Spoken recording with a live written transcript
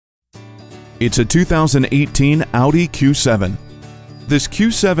It's a 2018 Audi Q7. This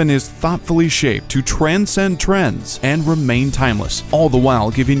Q7 is thoughtfully shaped to transcend trends and remain timeless, all the while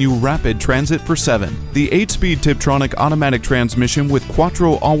giving you rapid transit for 7. The 8-speed Tiptronic automatic transmission with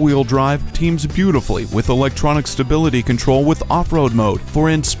quattro all-wheel drive teams beautifully with electronic stability control with off-road mode for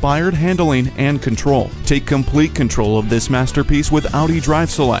inspired handling and control. Take complete control of this masterpiece with Audi Drive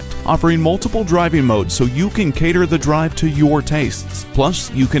Select, offering multiple driving modes so you can cater the drive to your tastes. Plus,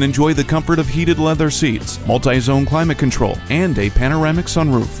 you can enjoy the comfort of heated leather seats, multi-zone climate control, and a panoramic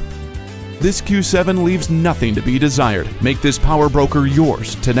sunroof. This Q7 leaves nothing to be desired. Make this power broker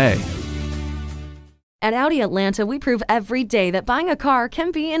yours today. At Audi Atlanta, we prove every day that buying a car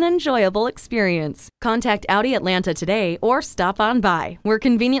can be an enjoyable experience. Contact Audi Atlanta today or stop on by. We're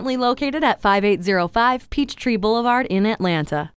conveniently located at 5805 Peachtree Boulevard in Atlanta.